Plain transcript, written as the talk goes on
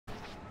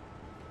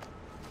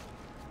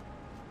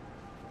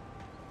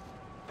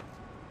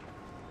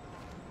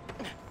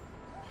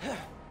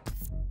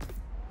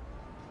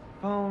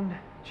Phone,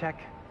 check.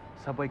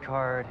 Subway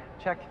card,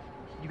 check.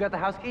 You got the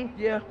house key?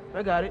 Yeah,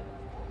 I got it.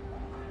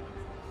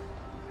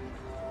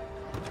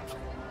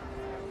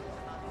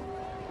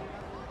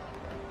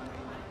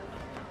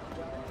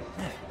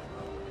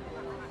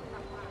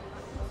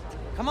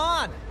 Come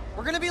on!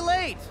 We're gonna be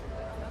late!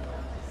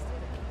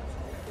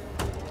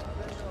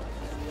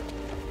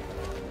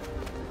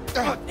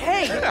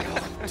 Hey!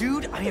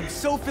 Dude, I am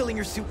so filling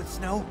your suit with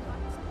snow.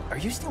 Are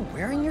you still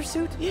wearing your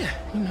suit? Yeah,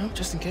 you know,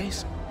 just in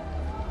case.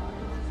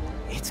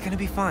 It's gonna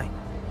be fine.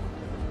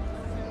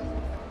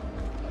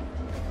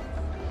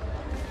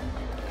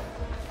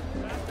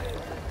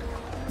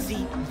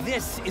 See,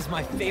 this is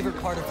my favorite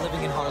part of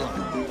living in Harlem.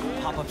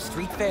 Pop-up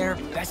street fair,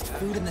 best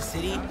food in the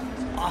city,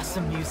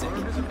 awesome music.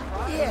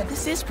 Yeah,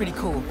 this is pretty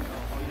cool.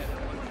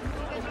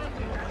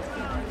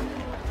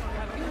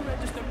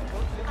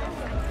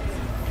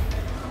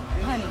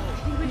 Honey,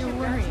 you're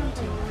worrying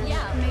too much.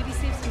 Yeah. Maybe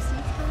save some seats for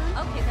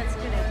her? Okay, that's a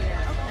good idea.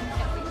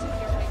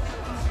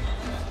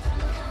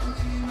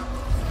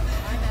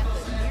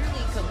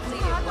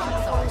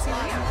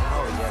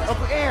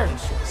 Uncle Aaron,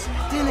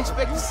 didn't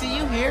expect to see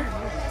you here.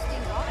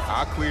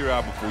 I'll clear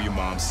out before your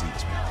mom sees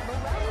me.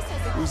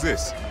 Who's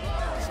this?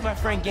 This is my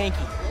friend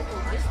Genki.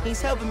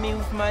 He's helping me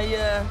with my,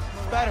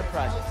 spider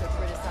project.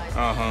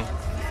 Uh-huh.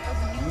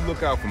 You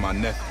look out for my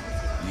nephew.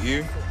 You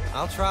hear?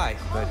 I'll try,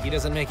 but he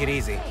doesn't make it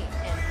easy.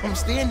 I'm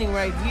standing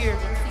right here.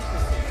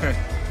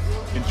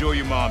 Enjoy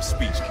your mom's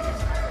speech, kid.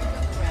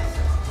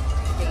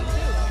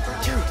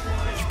 Dude,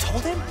 you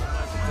told him?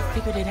 I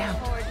figured it out.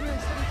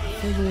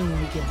 Fill you in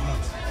when we get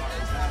home.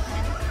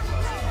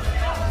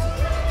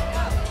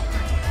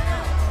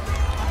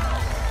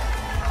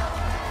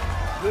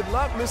 Good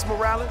luck, Miss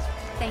Morales.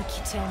 Thank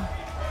you, Tim.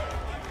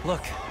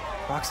 Look,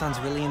 Roxxon's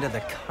really into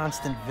the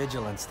constant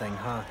vigilance thing,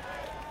 huh?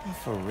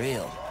 For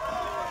real.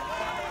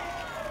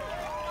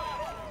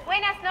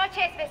 Buenas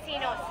noches,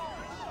 vecinos.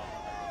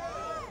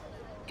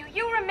 Do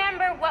you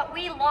remember what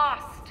we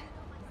lost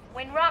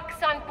when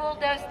Roxxon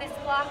bulldozed this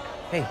block?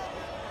 Hey,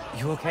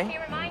 you Let okay? me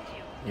remind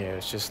you. Yeah,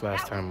 it's just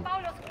last That was time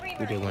Paulo's Creamery,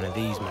 we did one of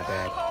these, my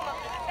bad. home of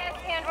the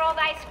best hand-rolled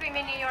ice cream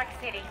in New York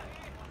City.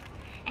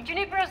 And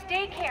Junipero's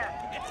daycare.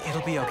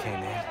 It'll be okay,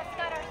 man.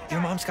 Your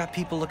mom's got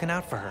people looking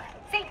out for her.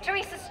 St.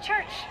 Teresa's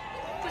Church,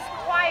 whose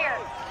choir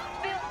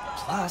built the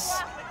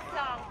Plus, Rockwood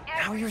song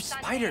now every you're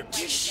Sunday.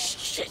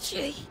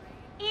 Spider.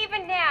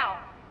 Even now,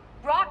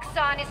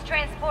 Roxxon is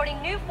transporting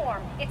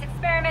Nuform, its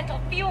experimental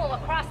fuel,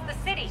 across the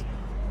city.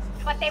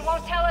 But they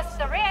won't tell us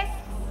the risks.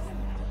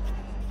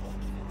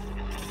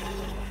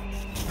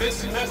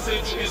 This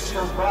message is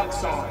for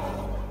Roxxon.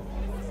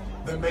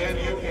 The man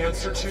you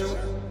answer to,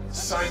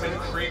 Simon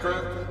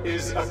Krieger,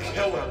 is a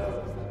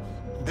killer.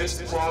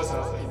 This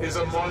plaza is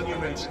a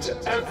monument to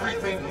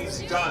everything he's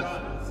done.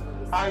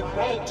 I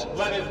won't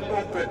let it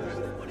open.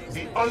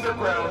 The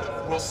underground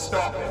will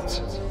stop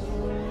it.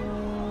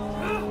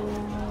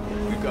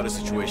 We've got a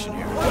situation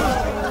here.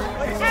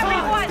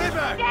 Everyone,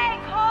 stay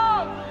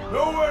calm!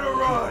 Nowhere to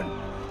run!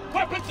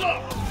 Weapons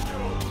up!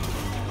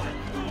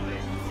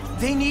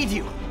 They need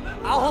you.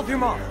 I'll help your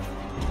mom.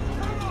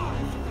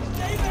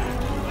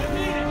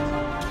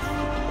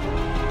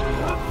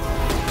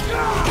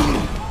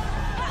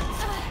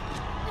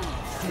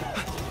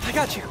 I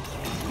got you.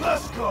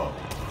 Let's go!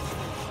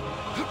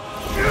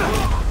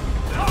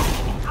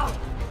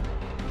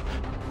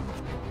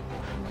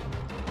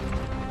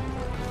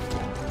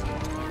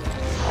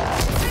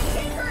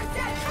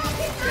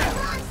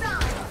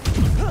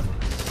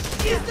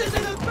 This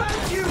isn't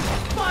about you,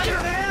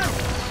 Spider-Man!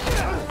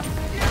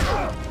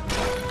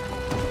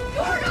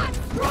 You're not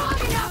strong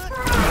enough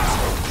for us!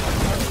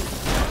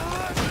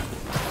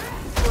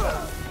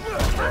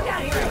 Come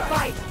down here and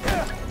fight!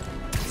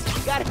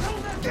 Got it.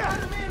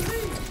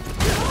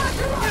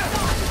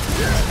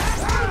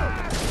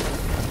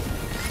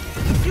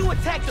 You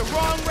attacked the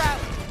wrong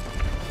route.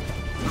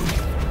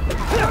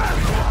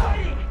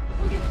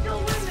 We can still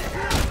win this.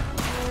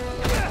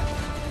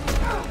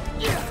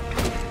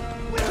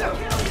 We'll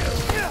kill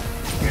you.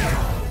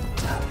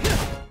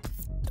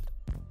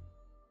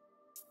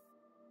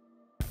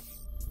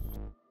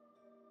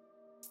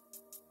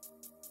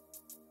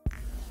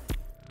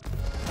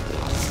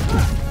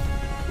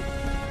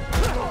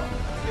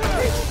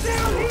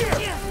 Down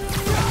here.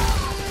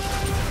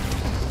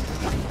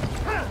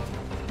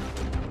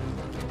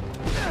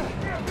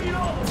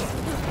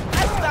 I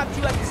stopped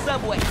you at the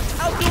subway.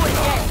 I'll do it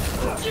again.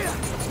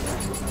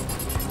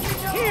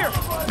 Here!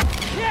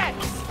 Yes!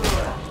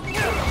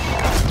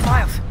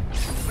 Miles,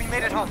 we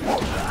made it home.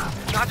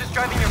 Not just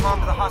driving your mom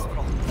to the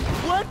hospital.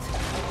 What?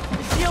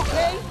 Is she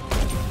okay?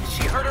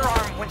 She hurt her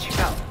arm when she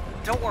fell.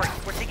 Don't worry,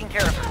 we're taking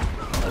care of her.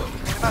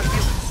 What about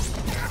you?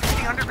 What's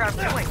the underground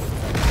doing?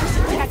 This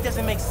attack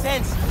doesn't make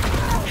sense.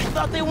 I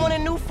thought they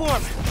wanted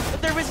Nuform,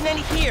 but there isn't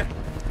any here.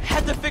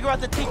 Had to figure out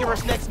the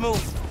Tinkerer's next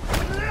move.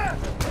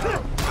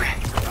 Okay.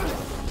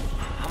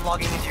 I'm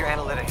logging into your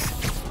analytics.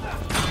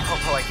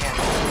 Help all I can.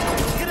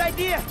 Good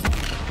idea.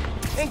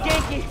 And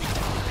Genki,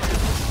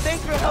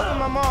 thanks for helping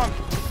my mom.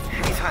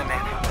 Anytime,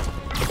 man.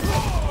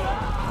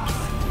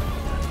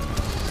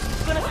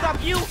 gonna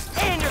stop you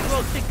and your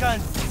glow stick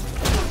guns.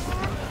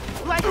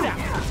 Lights out.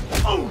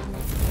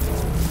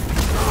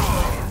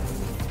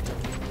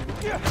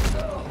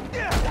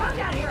 Come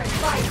down here and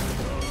fight!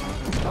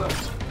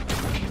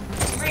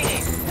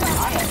 Greetings.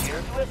 I am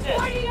here to assist.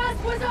 Fighting us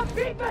was a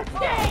big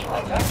mistake!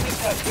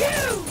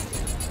 You!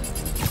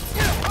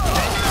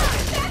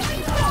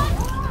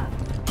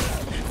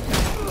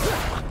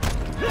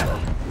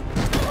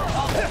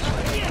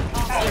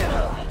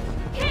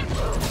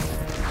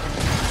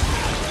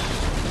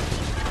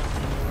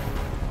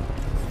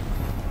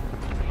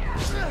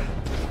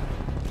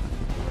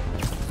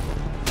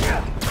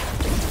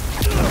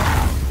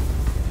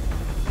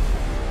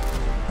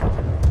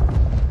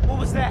 What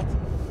was that?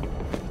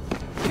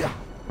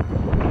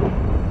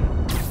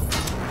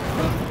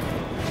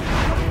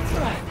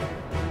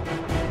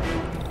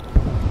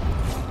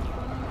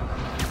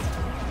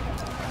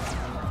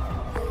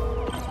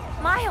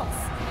 Miles!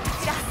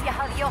 Gracias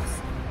a Dios!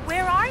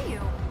 Where are you?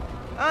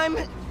 I'm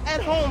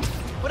at home,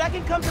 but I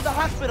can come to the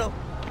hospital.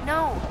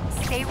 No,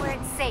 stay where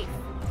it's safe.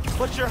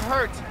 But you're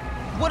hurt.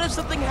 What if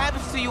something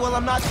happens to you while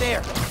I'm not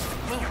there?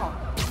 Mijo,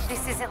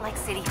 this isn't like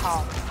City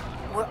Hall.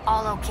 We're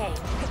all okay.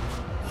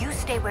 You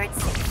stay where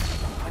it's safe.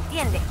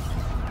 Entiende?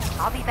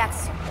 I'll be back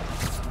soon.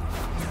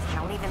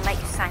 I'll even let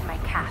you sign my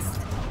cast.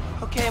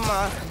 Okay,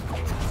 Ma.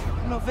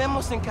 Nos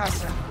vemos en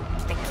casa.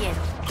 Te quiero.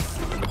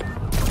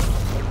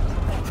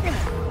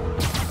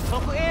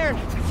 Uncle Aaron,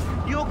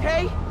 you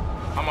okay?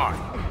 I'm alright.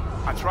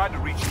 I tried to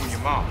reach you and your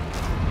mom.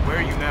 Where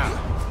are you now?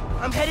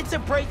 I'm headed to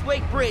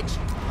Braithwaite Bridge.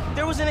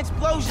 There was an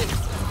explosion.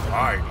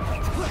 Alright.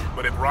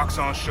 But if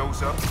Roxxon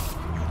shows up,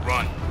 you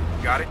run.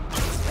 Got it?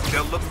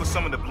 They'll look for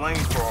some of the blame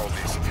for all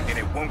this, and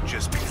it won't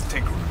just be the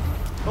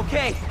Tinkerer.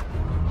 Okay.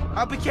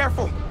 I'll be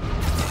careful.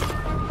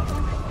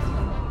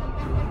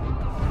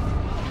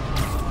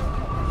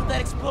 That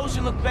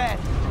explosion looked bad.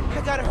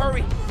 I gotta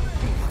hurry.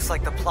 Looks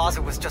like the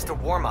plaza was just a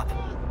warm-up.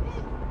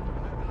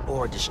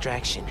 Or a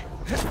distraction.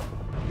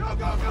 Go, go,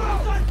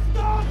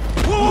 go!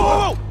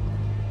 Whoa!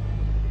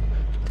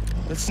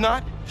 Let's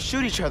not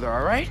shoot each other,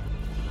 all right?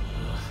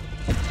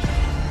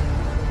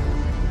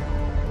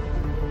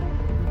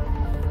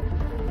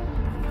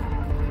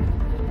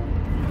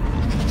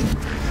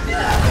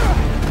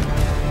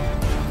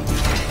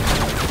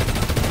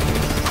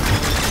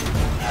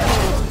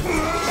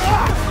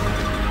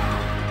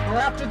 We're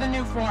after the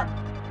new form.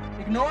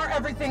 Ignore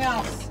everything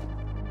else.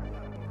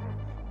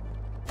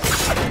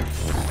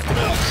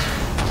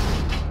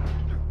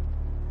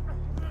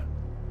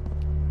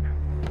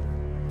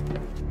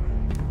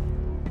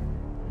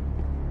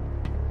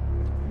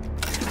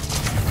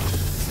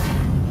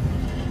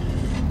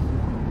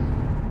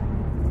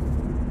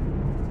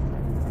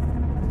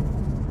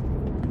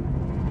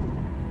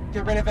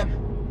 Get rid of him.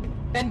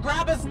 Then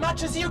grab as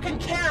much as you can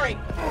carry!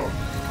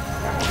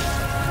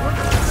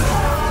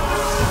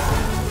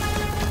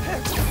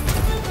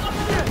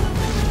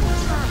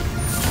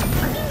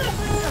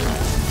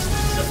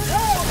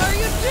 What are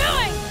you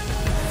doing?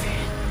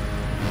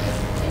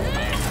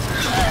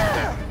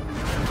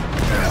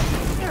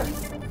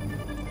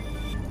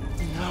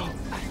 No.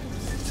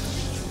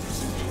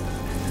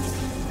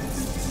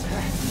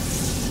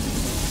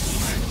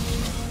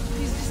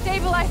 He's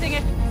destabilizing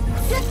it.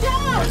 Get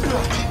down!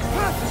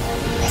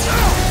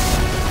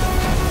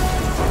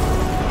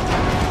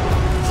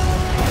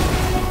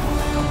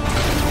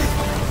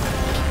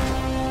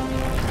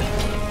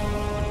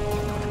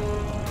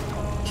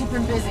 Keep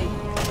him busy.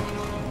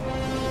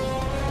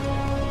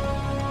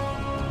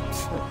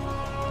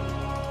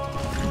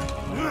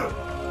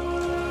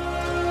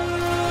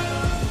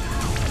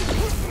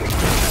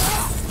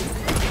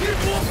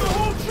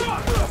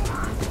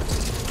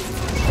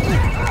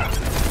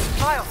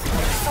 Miles, I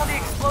saw the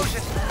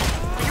explosion.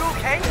 Are you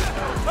okay?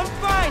 I'm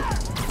fine!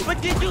 But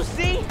did you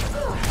see?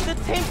 The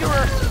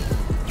Tinkerer!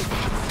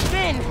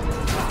 Spin!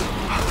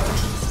 Oh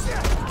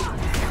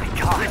my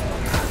God.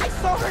 I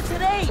saw her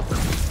today!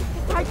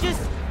 If I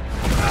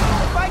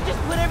just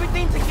put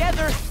everything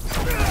together...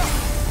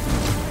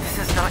 This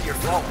is not your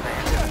fault,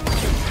 man.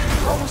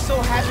 I was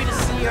so happy to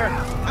see her.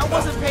 I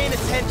wasn't paying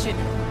attention.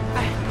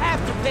 I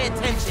have to pay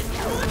attention.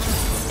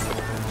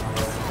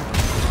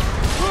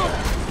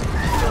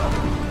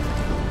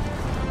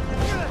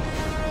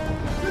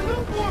 The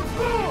newborn's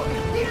gone!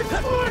 He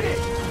exploded!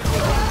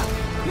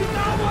 He's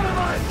not one of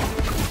us!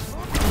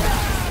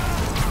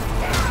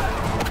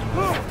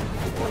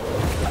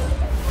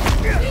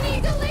 We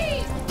need to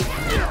leave!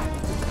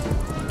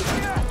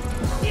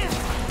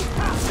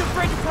 The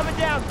bridge is coming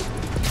down!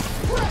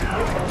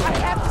 I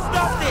have to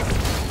stop this!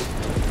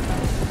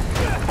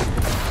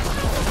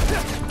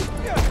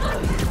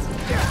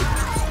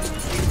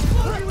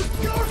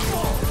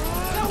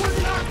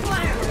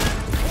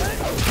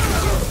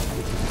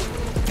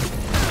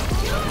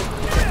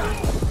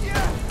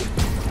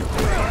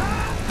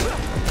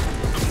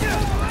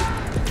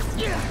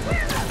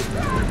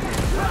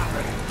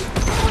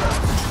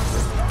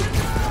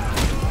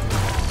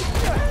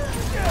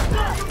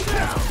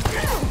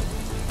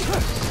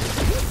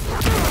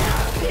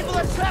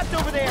 trapped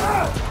over there!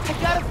 I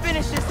gotta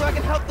finish this so I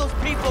can help those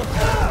people!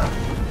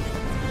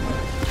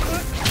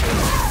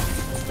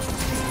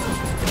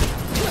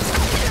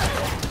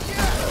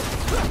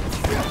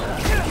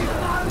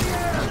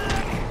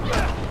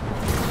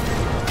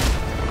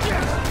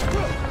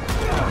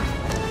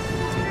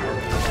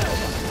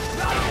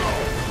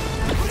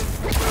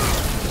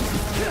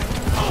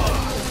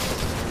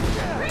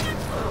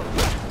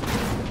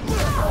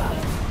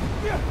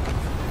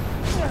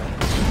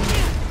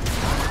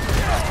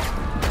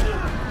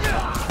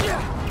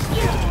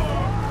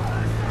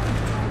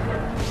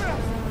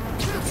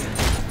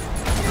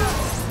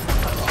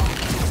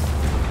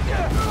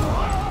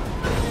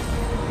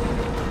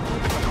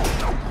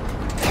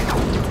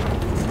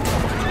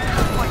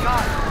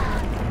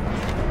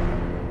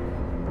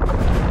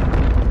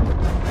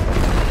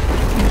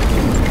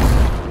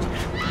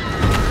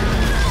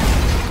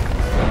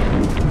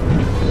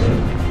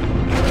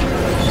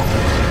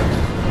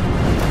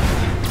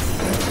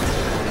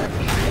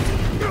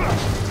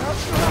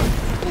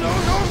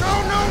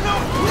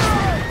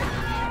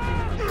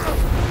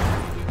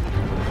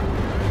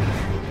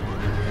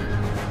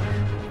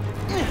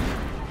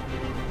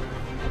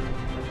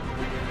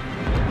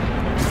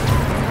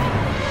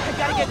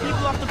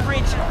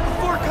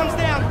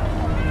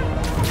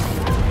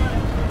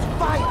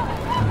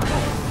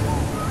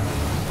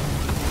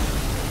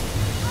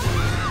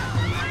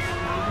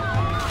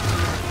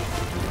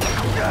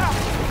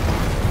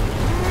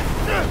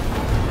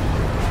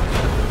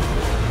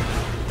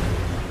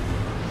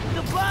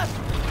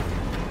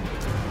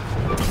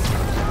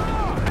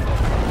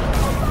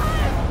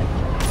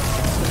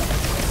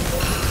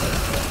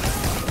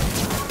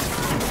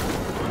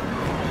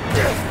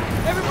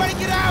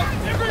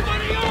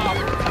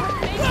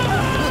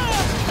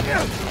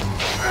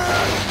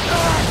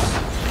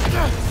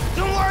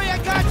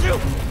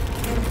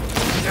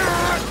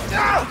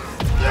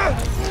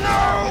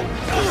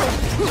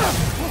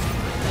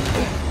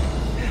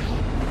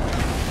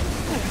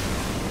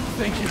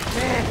 Thank you.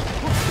 Man!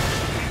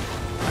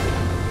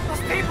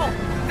 Those people!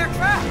 They're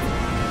trapped!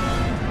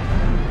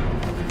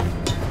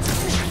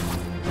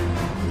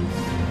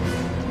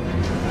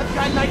 I've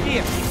got an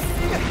idea!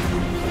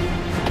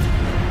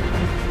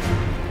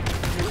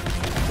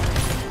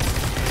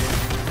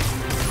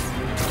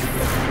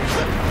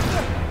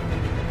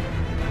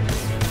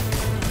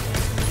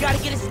 Gotta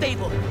get it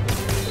stable.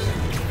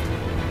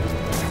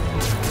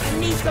 I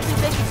need something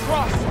they can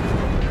cross.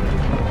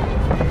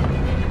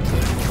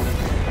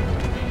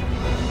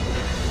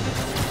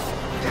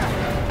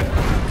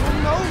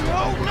 No!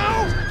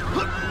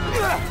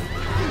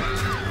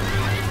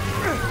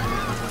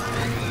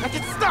 I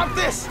can stop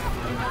this!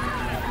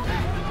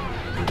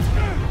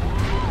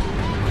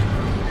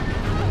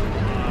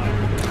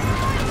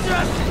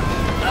 Just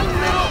a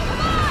little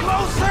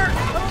closer!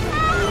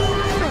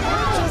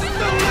 Just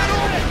a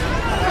little!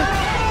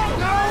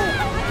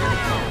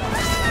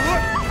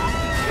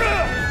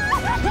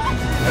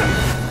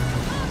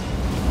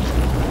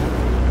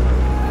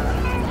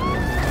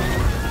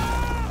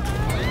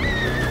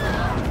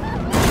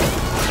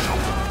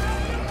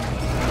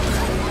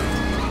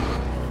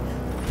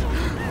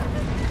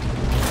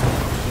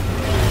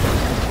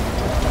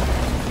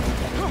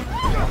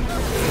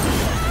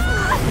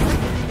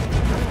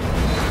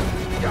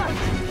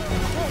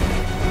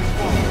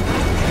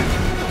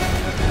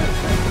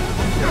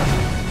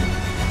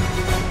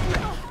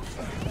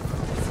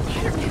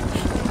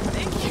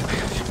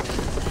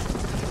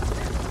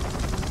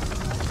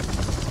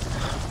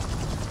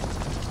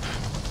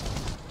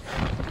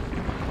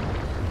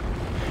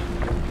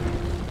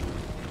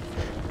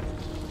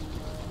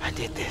 I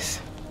did this.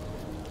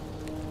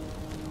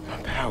 My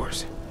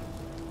powers.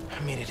 I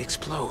made it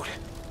explode.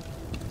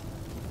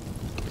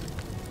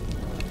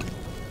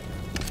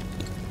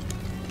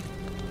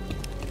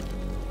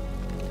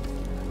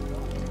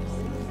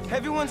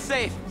 Everyone's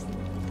safe.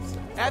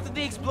 After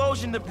the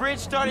explosion, the bridge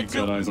started We've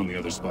got eyes on the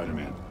other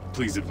Spider-Man.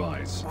 Please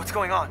advise. What's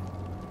going on?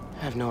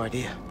 I have no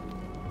idea.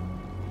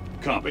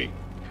 Copy.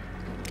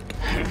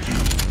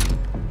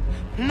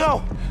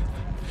 No!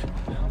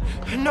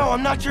 No,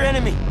 I'm not your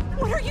enemy!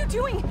 What are you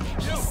doing?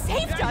 He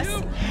saved us!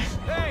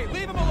 Hey,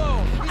 leave him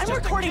alone! I'm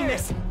recording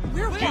this!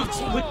 We're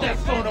watching! Put that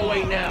phone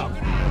away now!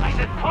 I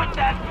said put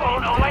that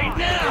phone away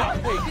now!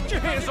 Hey, get your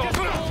hands off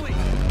me!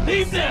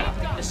 Leave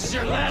now! This is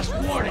your last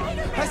warning!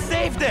 I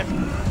saved him!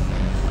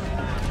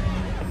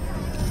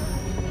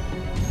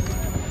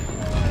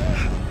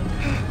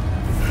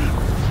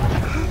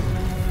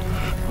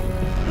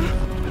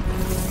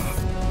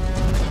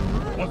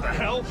 What the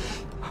hell?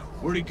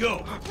 Where'd he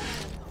go?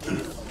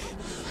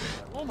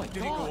 Oh my God!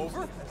 Did he go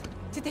over?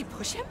 Did they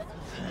push him?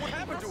 What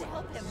happened to him?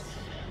 Help him.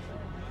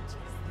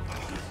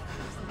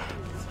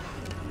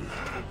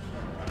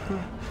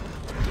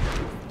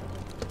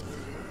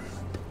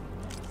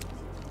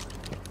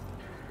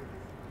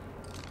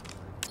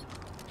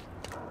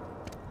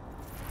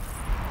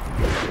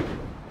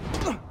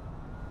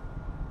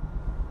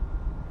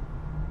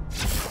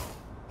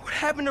 What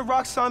happened to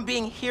Roxxon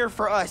being here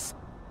for us?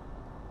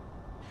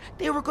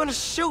 They were gonna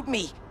shoot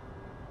me!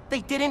 They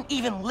didn't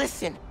even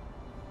listen.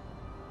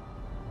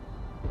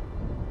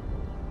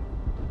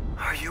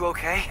 Are you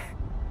okay?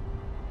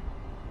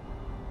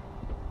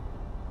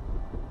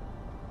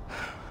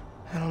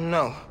 I don't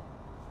know.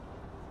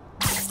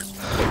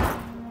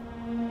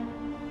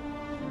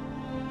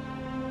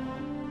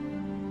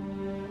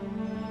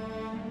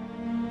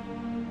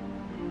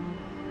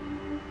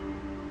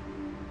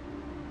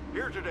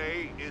 Here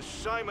today is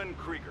Simon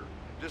Krieger,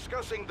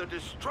 discussing the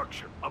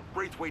destruction of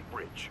Braithwaite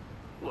Bridge.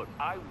 Look,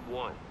 I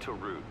want to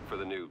root for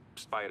the new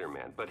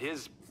Spider-Man, but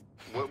his,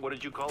 what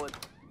did you call it?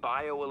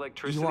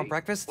 Bioelectricity? You want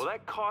breakfast? Well,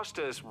 that cost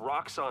us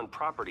Roxxon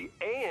property,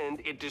 and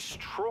it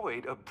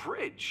destroyed a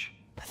bridge.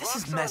 This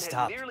is Roxxon messed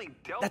had up. nearly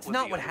dealt That's with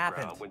not the what underground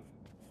happened. when-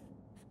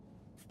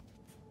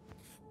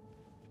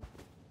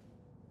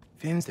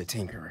 Finn's the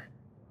Tinkerer.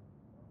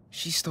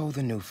 She stole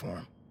the new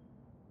form.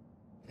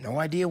 No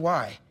idea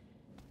why.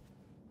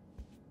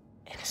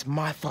 And it's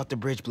my fault the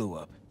bridge blew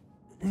up.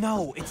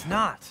 No, it's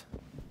not.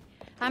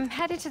 I'm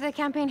headed to the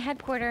campaign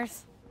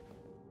headquarters.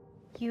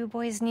 You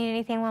boys need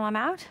anything while I'm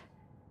out?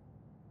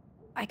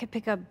 I could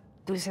pick up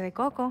dulce de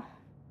coco.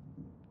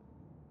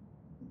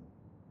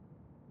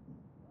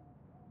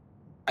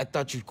 I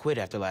thought you'd quit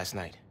after last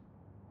night.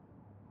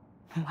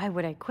 Why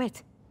would I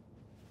quit?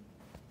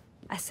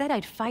 I said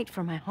I'd fight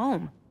for my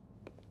home.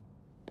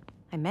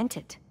 I meant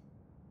it.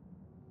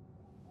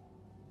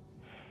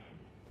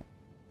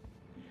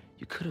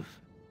 You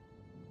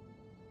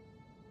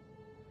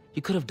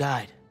could have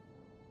died.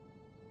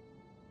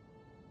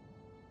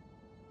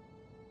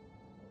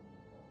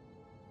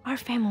 Our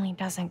family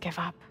doesn't give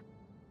up.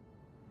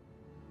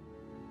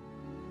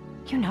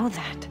 You know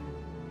that.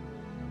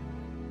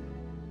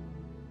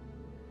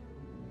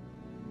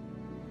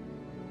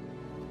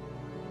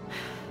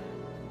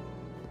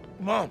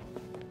 Mom!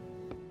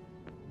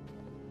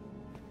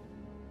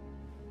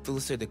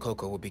 Dulce de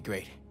coco would be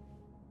great.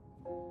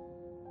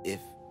 If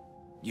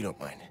you don't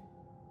mind.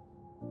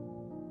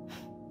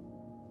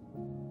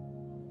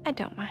 I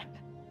don't mind.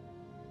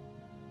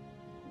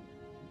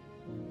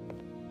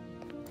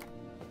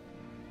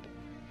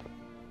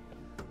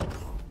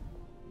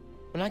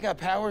 When I got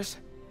powers,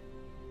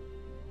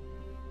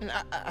 and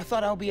I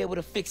thought I'll be able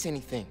to fix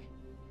anything.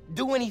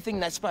 Do anything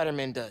that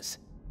Spider-Man does.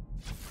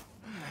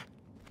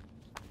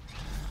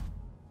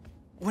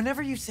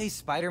 Whenever you say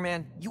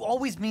Spider-Man, you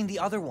always mean the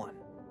other one.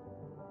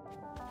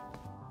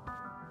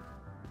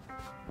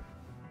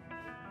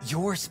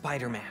 You're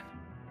Spider-Man.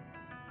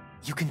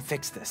 You can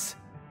fix this.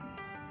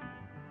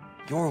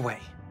 Your way.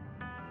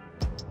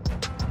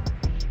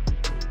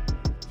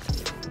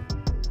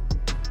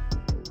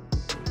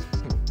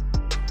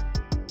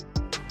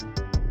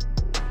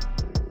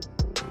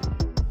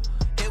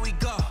 Here we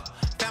go.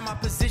 Found my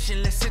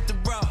position, let's hit the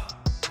road.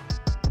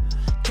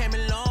 Came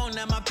along,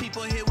 now my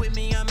people here with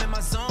me, I'm in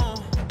my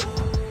zone.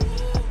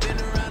 Been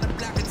around the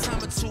block a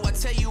time or two. I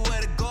tell you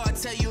where to go, I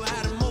tell you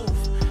how to move.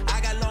 I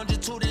got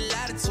longitude and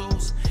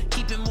latitudes.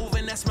 Keep it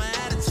moving, that's my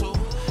attitude.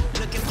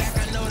 Looking back,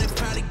 I know they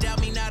probably doubt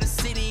me. Now the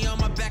city on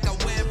my back, I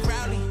wear it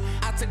proudly.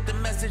 I took the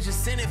message and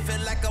sent it,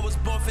 felt like I was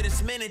born for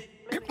this minute.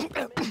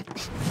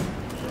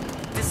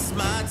 This is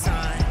my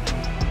time.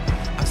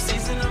 I'm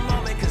seizing the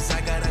moment, cause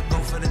I gotta go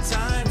for the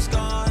time's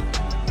gone.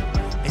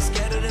 Ain't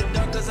scared of the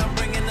dark, cause I'm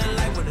bringing the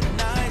light with a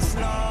nice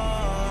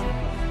long.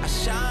 I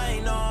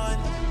shine on.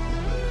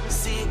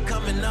 See it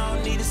coming, I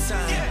don't need a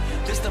sign.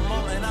 Just a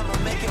moment, I'ma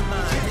make it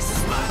mine. This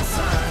is my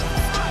time.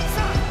 My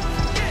time,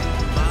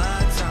 my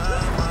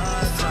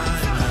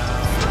time now.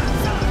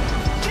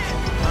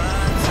 My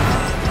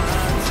time,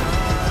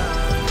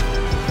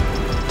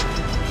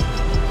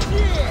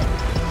 yeah.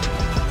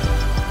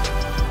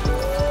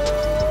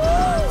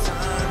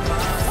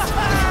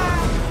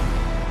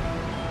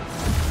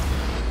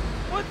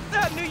 What's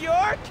up, New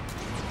York?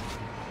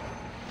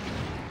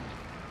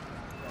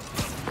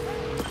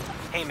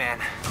 Hey man,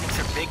 things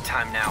are big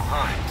time now,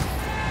 huh?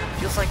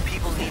 Feels like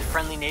people need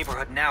friendly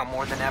neighborhood now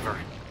more than ever.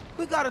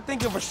 We gotta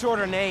think of a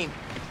shorter name.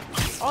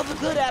 All the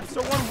good apps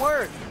are one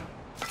word.